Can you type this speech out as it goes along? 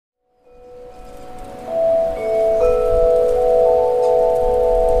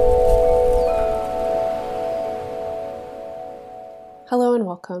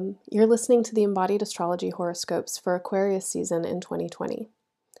You're listening to the Embodied Astrology horoscopes for Aquarius season in 2020.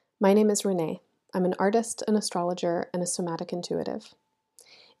 My name is Renee. I'm an artist, an astrologer, and a somatic intuitive.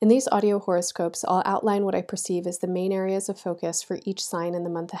 In these audio horoscopes, I'll outline what I perceive as the main areas of focus for each sign in the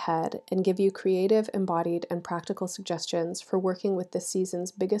month ahead and give you creative, embodied, and practical suggestions for working with this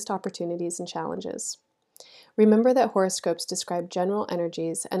season's biggest opportunities and challenges. Remember that horoscopes describe general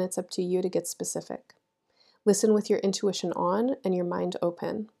energies, and it's up to you to get specific. Listen with your intuition on and your mind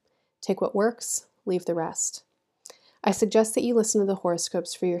open. Take what works, leave the rest. I suggest that you listen to the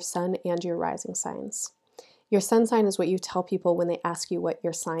horoscopes for your sun and your rising signs. Your sun sign is what you tell people when they ask you what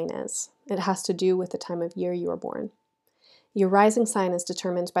your sign is. It has to do with the time of year you were born. Your rising sign is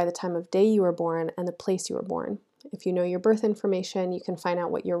determined by the time of day you were born and the place you were born. If you know your birth information, you can find out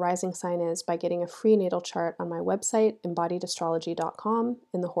what your rising sign is by getting a free natal chart on my website, embodiedastrology.com,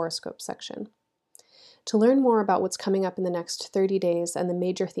 in the horoscope section. To learn more about what's coming up in the next 30 days and the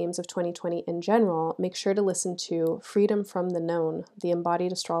major themes of 2020 in general, make sure to listen to Freedom from the Known, the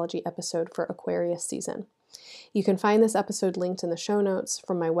Embodied Astrology episode for Aquarius season. You can find this episode linked in the show notes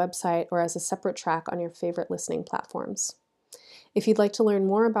from my website or as a separate track on your favorite listening platforms. If you'd like to learn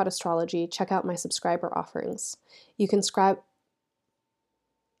more about astrology, check out my subscriber offerings. You can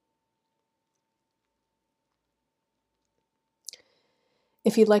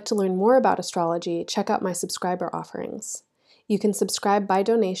If you'd like to learn more about astrology, check out my subscriber offerings. You can subscribe by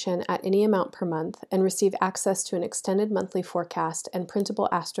donation at any amount per month and receive access to an extended monthly forecast and printable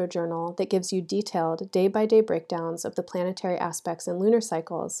astro journal that gives you detailed day-by-day breakdowns of the planetary aspects and lunar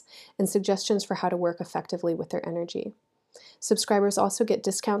cycles and suggestions for how to work effectively with their energy. Subscribers also get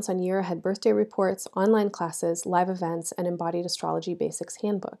discounts on year-ahead birthday reports, online classes, live events, and embodied astrology basics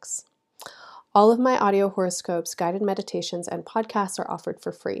handbooks. All of my audio horoscopes, guided meditations, and podcasts are offered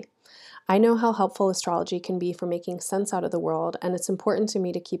for free. I know how helpful astrology can be for making sense out of the world, and it's important to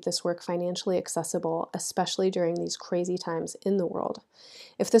me to keep this work financially accessible, especially during these crazy times in the world.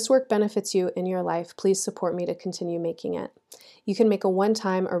 If this work benefits you in your life, please support me to continue making it. You can make a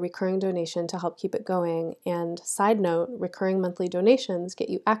one-time or recurring donation to help keep it going, and side note, recurring monthly donations get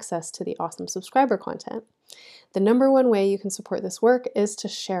you access to the awesome subscriber content. The number one way you can support this work is to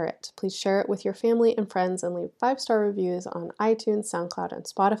share it. Please share it with your family and friends and leave 5-star reviews on iTunes, SoundCloud, and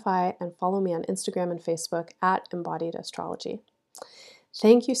Spotify, and follow me on Instagram and Facebook at Embodied Astrology.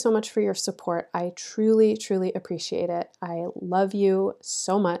 Thank you so much for your support. I truly, truly appreciate it. I love you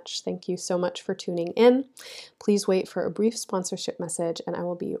so much. Thank you so much for tuning in. Please wait for a brief sponsorship message, and I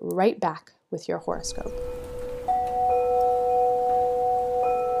will be right back with your horoscope.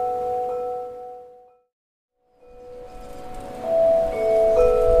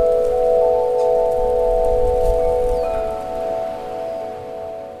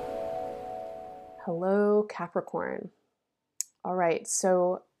 Hello, Capricorn. All right,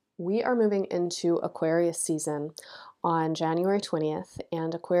 so we are moving into Aquarius season on January 20th,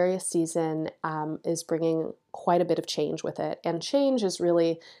 and Aquarius season is bringing quite a bit of change with it. And change is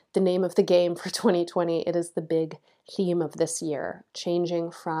really the name of the game for 2020. It is the big theme of this year,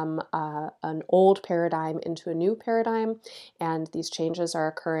 changing from an old paradigm into a new paradigm. And these changes are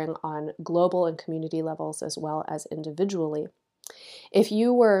occurring on global and community levels as well as individually. If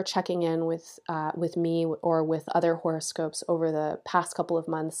you were checking in with me or with other horoscopes over the past couple of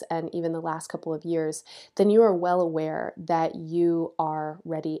months and even the last couple of years, then you are well aware that you are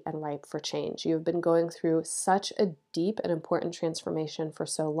ready and ripe for change. You have been going through such a deep and important transformation for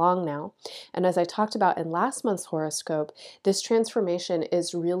so long now. And as I talked about in last month's horoscope, this transformation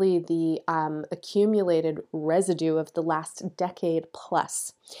is really the accumulated residue of the last decade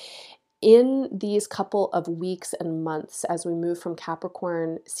plus. In these couple of weeks and months, as we move from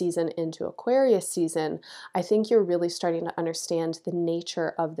Capricorn season into Aquarius season, I think you're really starting to understand the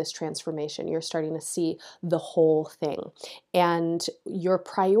nature of this transformation. You're starting to see the whole thing. And your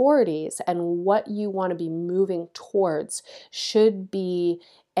priorities and what you want to be moving towards should be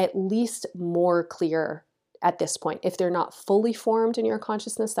at least more clear at this point. If they're not fully formed in your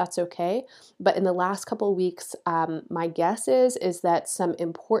consciousness, that's okay. But in the last couple of weeks, my guess is that some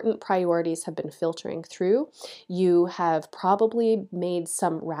important priorities have been filtering through. You have probably made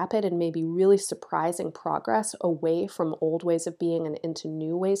some rapid and maybe really surprising progress away from old ways of being and into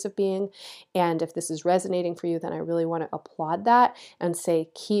new ways of being. And if this is resonating for you, then I really want to applaud that and say,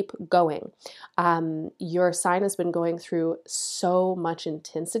 keep going. Your sign has been going through so much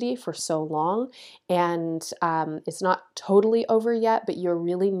intensity for so long, and it's not totally over yet, but you're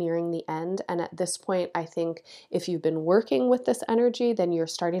really nearing the end. And at this point, I think if you've been working with this energy, then you're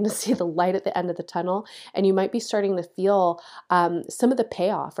starting to see the light at the end of the tunnel, and you might be starting to feel some of the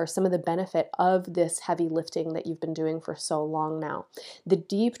payoff or some of the benefit of this heavy lifting that you've been doing for so long now. The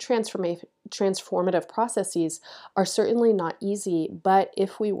deep transformative processes are certainly not easy, but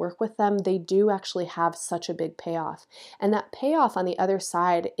if we work with them, they do actually have such a big payoff. And that payoff on the other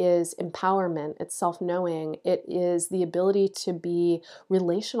side is empowerment, it's self-knowing, it is the ability to be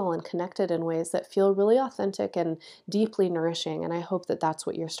relational and connected in ways that feel really authentic and deeply nourishing. And I hope that that's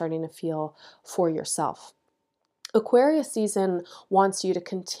what you're starting to feel for yourself. Aquarius season wants you to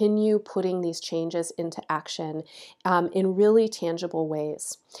continue putting these changes into action in really tangible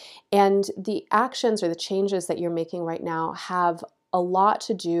ways. And the actions or the changes that you're making right now have a lot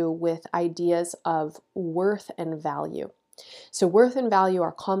to do with ideas of worth and value. So worth and value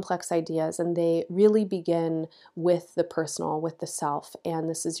are complex ideas, and they really begin with the personal, with the self, and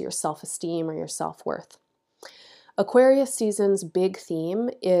this is your self-esteem or your self-worth. Aquarius season's big theme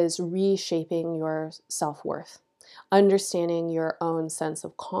is reshaping your self-worth, understanding your own sense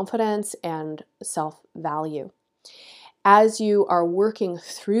of confidence and self-value. As you are working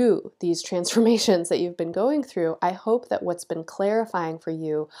through these transformations that you've been going through, I hope that what's been clarifying for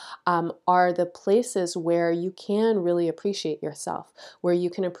you are the places where you can really appreciate yourself, where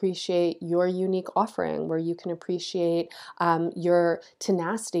you can appreciate your unique offering, where you can appreciate your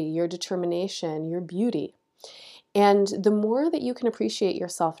tenacity, your determination, your beauty. And the more that you can appreciate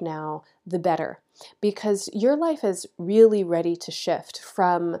yourself now, the better, because your life is really ready to shift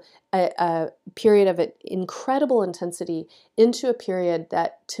from a period of incredible intensity into a period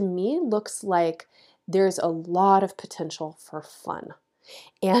that to me looks like there's a lot of potential for fun.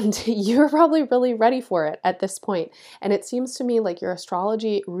 And you're probably really ready for it at this point. And it seems to me like your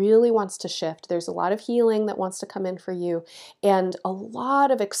astrology really wants to shift. There's a lot of healing that wants to come in for you, and a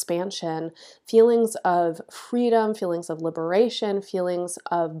lot of expansion, feelings of freedom, feelings of liberation, feelings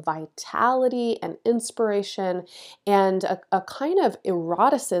of vitality and inspiration, and a kind of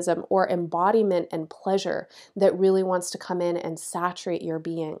eroticism or embodiment and pleasure that really wants to come in and saturate your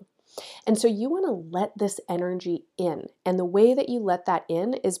being. And so you want to let this energy in. And the way that you let that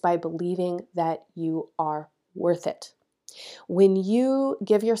in is by believing that you are worth it. When you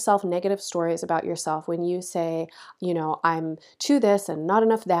give yourself negative stories about yourself, when you say, I'm too this and not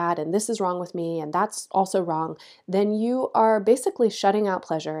enough that, and this is wrong with me, and that's also wrong, then you are basically shutting out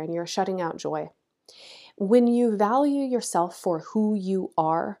pleasure and you're shutting out joy. When you value yourself for who you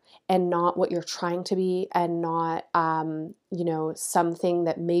are and not what you're trying to be, and not, something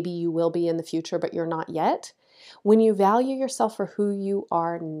that maybe you will be in the future, but you're not yet. When you value yourself for who you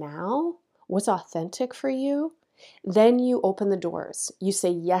are now, what's authentic for you, then you open the doors. You say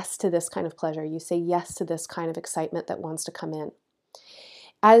yes to this kind of pleasure. You say yes to this kind of excitement that wants to come in.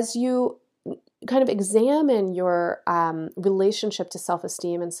 As you kind of examine your relationship to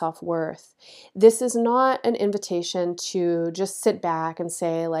self-esteem and self-worth, this is not an invitation to just sit back and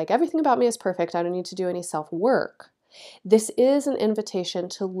say, like, everything about me is perfect, I don't need to do any self-work. This is an invitation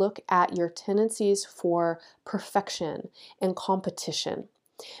to look at your tendencies for perfection and competition.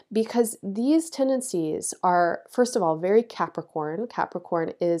 Because these tendencies are, first of all, very Capricorn.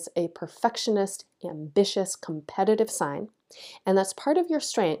 Capricorn is a perfectionist, ambitious, competitive sign. And that's part of your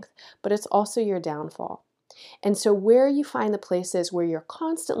strength, but it's also your downfall. And so where you find the places where you're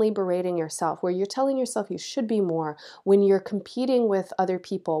constantly berating yourself, where you're telling yourself you should be more, when you're competing with other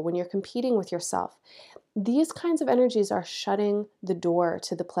people, when you're competing with yourself, these kinds of energies are shutting the door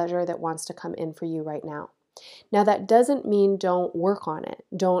to the pleasure that wants to come in for you right now. Now, that doesn't mean don't work on it.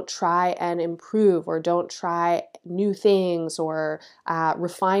 Don't try and improve, or don't try new things, or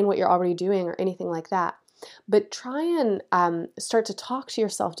refine what you're already doing, or anything like that. But try and start to talk to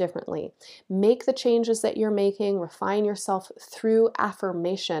yourself differently. Make the changes that you're making, refine yourself through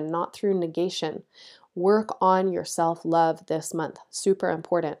affirmation, not through negation. Work on your self-love this month. Super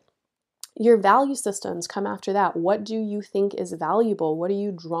important. Your value systems come after that. What do you think is valuable? What are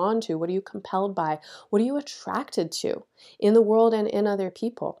you drawn to? What are you compelled by? What are you attracted to in the world and in other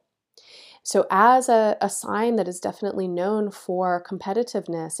people? So as a sign that is definitely known for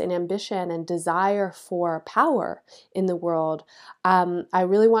competitiveness and ambition and desire for power in the world, I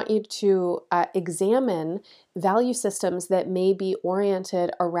really want you to examine value systems that may be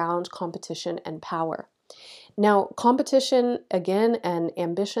oriented around competition and power. Now, competition, again, and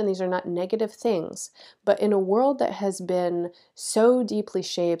ambition, these are not negative things, but in a world that has been so deeply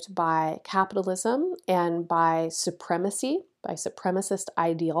shaped by capitalism and by supremacy, by supremacist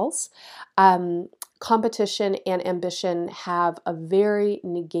ideals, competition and ambition have a very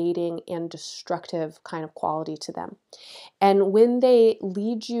negating and destructive kind of quality to them. And when they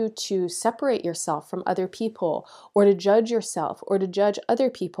lead you to separate yourself from other people, or to judge yourself, or to judge other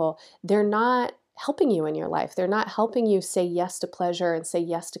people, they're not helping you in your life. They're not helping you say yes to pleasure and say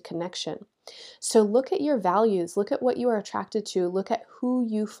yes to connection. So look at your values, look at what you are attracted to, look at who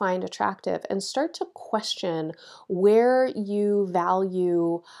you find attractive, and start to question where you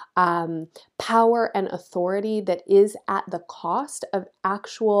value power and authority that is at the cost of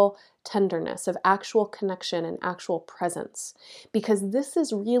actual tenderness, of actual connection and actual presence. Because this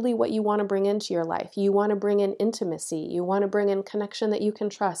is really what you want to bring into your life. You want to bring in intimacy. You want to bring in connection that you can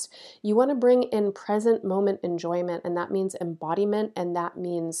trust. You want to bring in present moment enjoyment, and that means embodiment, and that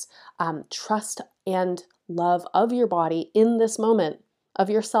means trust and love of your body in this moment, of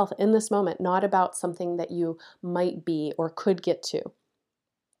yourself in this moment, not about something that you might be or could get to.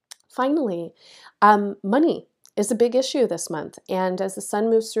 Finally, money is a big issue this month. And as the sun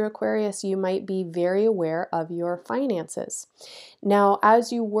moves through Aquarius, you might be very aware of your finances. Now,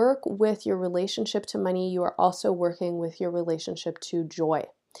 as you work with your relationship to money, you are also working with your relationship to joy.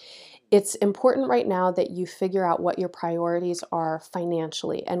 It's important right now that you figure out what your priorities are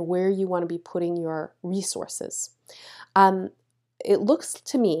financially and where you want to be putting your resources. It looks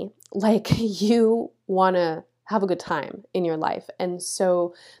to me like you want to have a good time in your life. And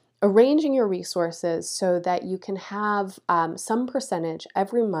so arranging your resources so that you can have some percentage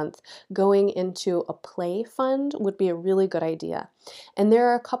every month going into a play fund would be a really good idea. And there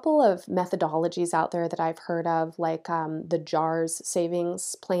are a couple of methodologies out there that I've heard of, like the JARS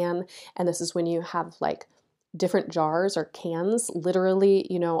savings plan. And this is when you have like different jars or cans literally,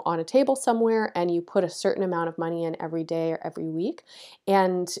 on a table somewhere, and you put a certain amount of money in every day or every week,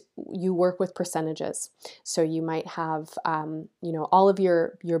 and you work with percentages. So you might have, all of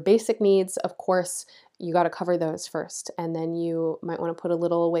your basic needs, of course, you got to cover those first. And then you might want to put a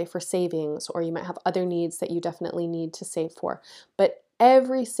little away for savings, or you might have other needs that you definitely need to save for. But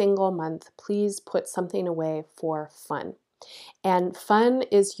every single month, please put something away for fun. And fun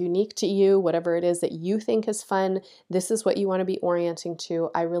is unique to you, whatever it is that you think is fun. This is what you want to be orienting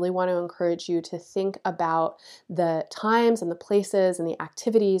to. I really want to encourage you to think about the times and the places and the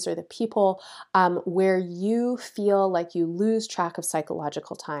activities or the people where you feel like you lose track of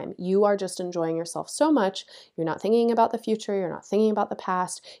psychological time. You are just enjoying yourself so much. You're not thinking about the future. You're not thinking about the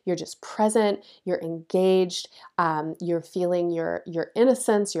past. You're just present. You're engaged. You're feeling your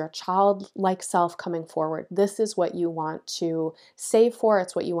innocence, your childlike self coming forward. This is what you want to save for.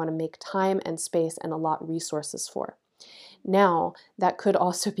 It's what you want to make time and space and allot resources for. Now, that could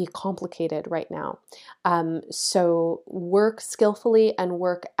also be complicated right now. So work skillfully and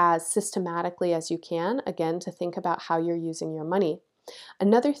work as systematically as you can, again, to think about how you're using your money.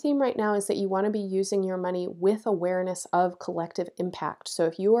 Another theme right now is that you want to be using your money with awareness of collective impact. So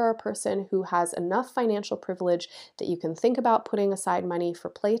if you are a person who has enough financial privilege that you can think about putting aside money for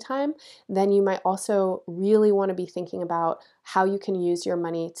playtime, then you might also really want to be thinking about how you can use your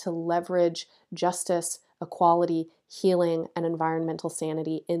money to leverage justice, equality, healing, and environmental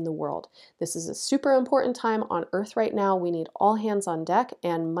sanity in the world. This is a super important time on Earth right now. We need all hands on deck,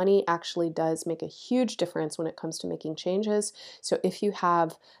 and money actually does make a huge difference when it comes to making changes. So if you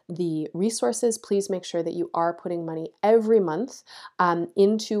have the resources, please make sure that you are putting money every month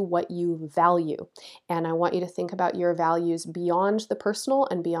into what you value. And I want you to think about your values beyond the personal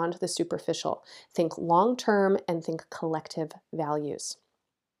and beyond the superficial. Think long-term and think collective values.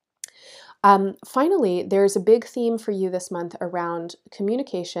 Finally, there's a big theme for you this month around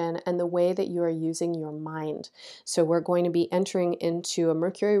communication and the way that you are using your mind. So we're going to be entering into a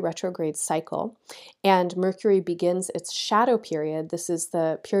Mercury retrograde cycle, and Mercury begins its shadow period. This is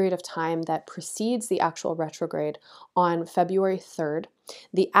the period of time that precedes the actual retrograde on February 3rd.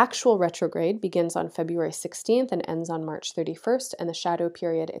 The actual retrograde begins on February 16th and ends on March 31st, and the shadow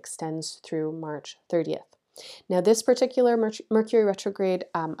period extends through March 30th. Now, this particular Mercury retrograde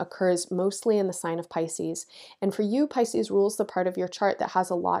occurs mostly in the sign of Pisces. And for you, Pisces rules the part of your chart that has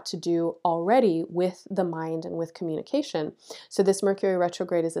a lot to do already with the mind and with communication. So this Mercury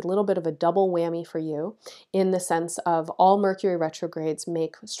retrograde is a little bit of a double whammy for you, in the sense of all Mercury retrogrades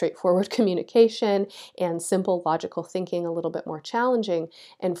make straightforward communication and simple logical thinking a little bit more challenging.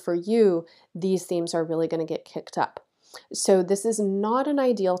 And for you, these themes are really going to get kicked up. So this is not an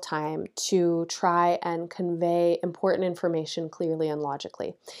ideal time to try and convey important information clearly and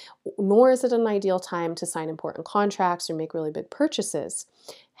logically, nor is it an ideal time to sign important contracts or make really big purchases.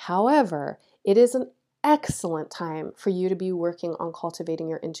 However, it is an excellent time for you to be working on cultivating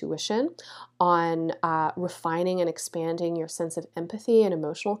your intuition, on refining and expanding your sense of empathy and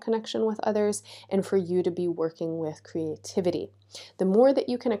emotional connection with others, and for you to be working with creativity. The more that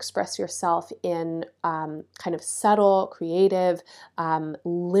you can express yourself in kind of subtle, creative,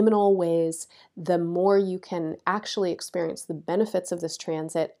 liminal ways, the more you can actually experience the benefits of this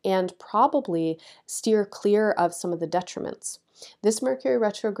transit and probably steer clear of some of the detriments. This Mercury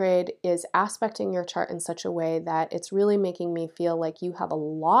retrograde is aspecting your chart in such a way that it's really making me feel like you have a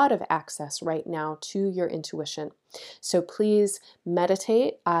lot of access right now to your intuition. So please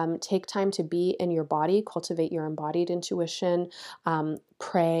meditate, take time to be in your body, cultivate your embodied intuition,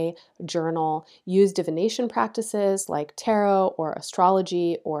 pray, journal, use divination practices like tarot or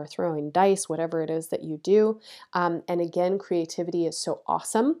astrology or throwing dice, whatever it is that you do. And again, creativity is so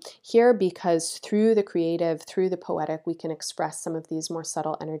awesome here because through the creative, through the poetic, we can express some of these more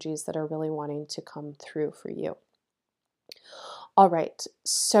subtle energies that are really wanting to come through for you. All right,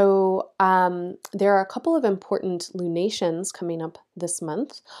 so there are a couple of important lunations coming up this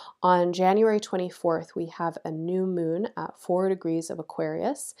month. On January 24th, we have a new moon at 4 degrees of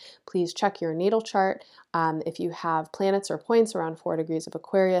Aquarius. Please check your natal chart. If you have planets or points around 4 degrees of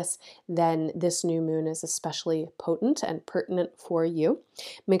Aquarius, then this new moon is especially potent and pertinent for you.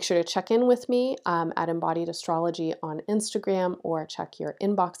 Make sure to check in with me at Embodied Astrology on Instagram, or check your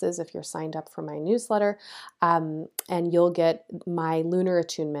inboxes if you're signed up for my newsletter, and you'll get my lunar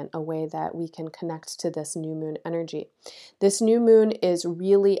attunement, a way that we can connect to this new moon energy. This new moon is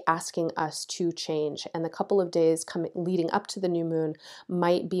really asking us to change, and the couple of days leading up to the new moon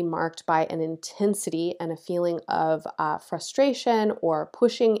might be marked by an intensity and a feeling of frustration or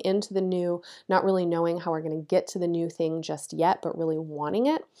pushing into the new, not really knowing how we're going to get to the new thing just yet, but really wanting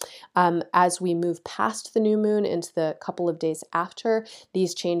it. As we move past the new moon into the couple of days after,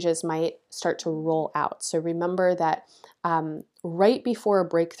 these changes might start to roll out. So remember that right before a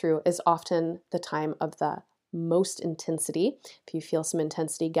breakthrough is often the time of the most intensity, if you feel some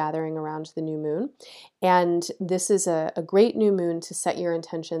intensity gathering around the new moon. And this is a great new moon to set your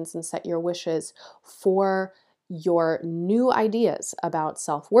intentions and set your wishes for your new ideas about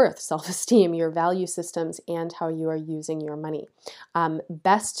self-worth, self-esteem, your value systems, and how you are using your money.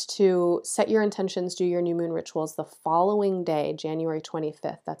 Best to set your intentions, do your new moon rituals the following day, January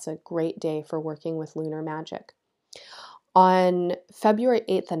 25th. That's a great day for working with lunar magic. On February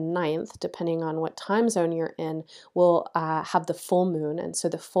 8th and 9th, depending on what time zone you're in, we'll have the full moon. And so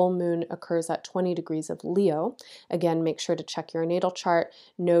the full moon occurs at 20 degrees of Leo. Again, make sure to check your natal chart.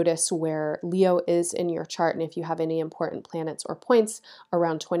 Notice where Leo is in your chart, and if you have any important planets or points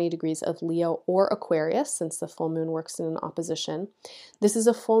around 20 degrees of Leo or Aquarius, since the full moon works in an opposition. This is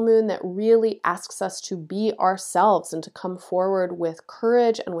a full moon that really asks us to be ourselves and to come forward with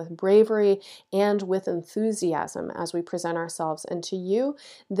courage and with bravery and with enthusiasm as we present ourselves. And to you,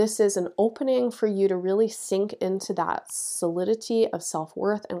 this is an opening for you to really sink into that solidity of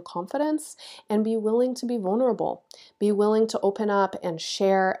self-worth and confidence and be willing to be vulnerable. Be willing to open up and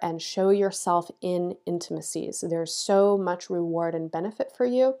share and show yourself in intimacies. There's so much reward and benefit for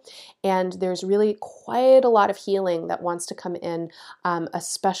you. And there's really quite a lot of healing that wants to come in,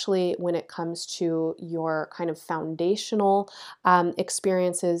 especially when it comes to your kind of foundational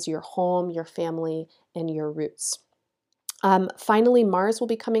experiences, your home, your family, and your roots. Finally, Mars will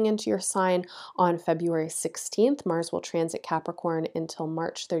be coming into your sign on February 16th. Mars will transit Capricorn until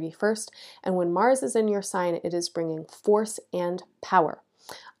March 31st. And when Mars is in your sign, it is bringing force and power.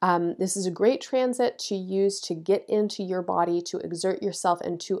 This is a great transit to use to get into your body, to exert yourself,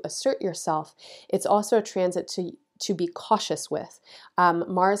 and to assert yourself. It's also a transit to be cautious with.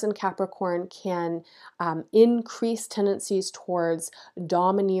 Mars and Capricorn can increase tendencies towards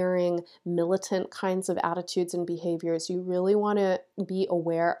domineering, militant kinds of attitudes and behaviors. You really want to be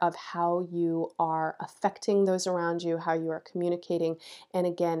aware of how you are affecting those around you, how you are communicating, and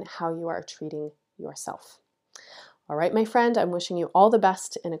again, how you are treating yourself. All right, my friend, I'm wishing you all the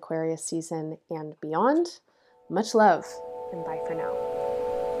best in Aquarius season and beyond. Much love, and bye for now.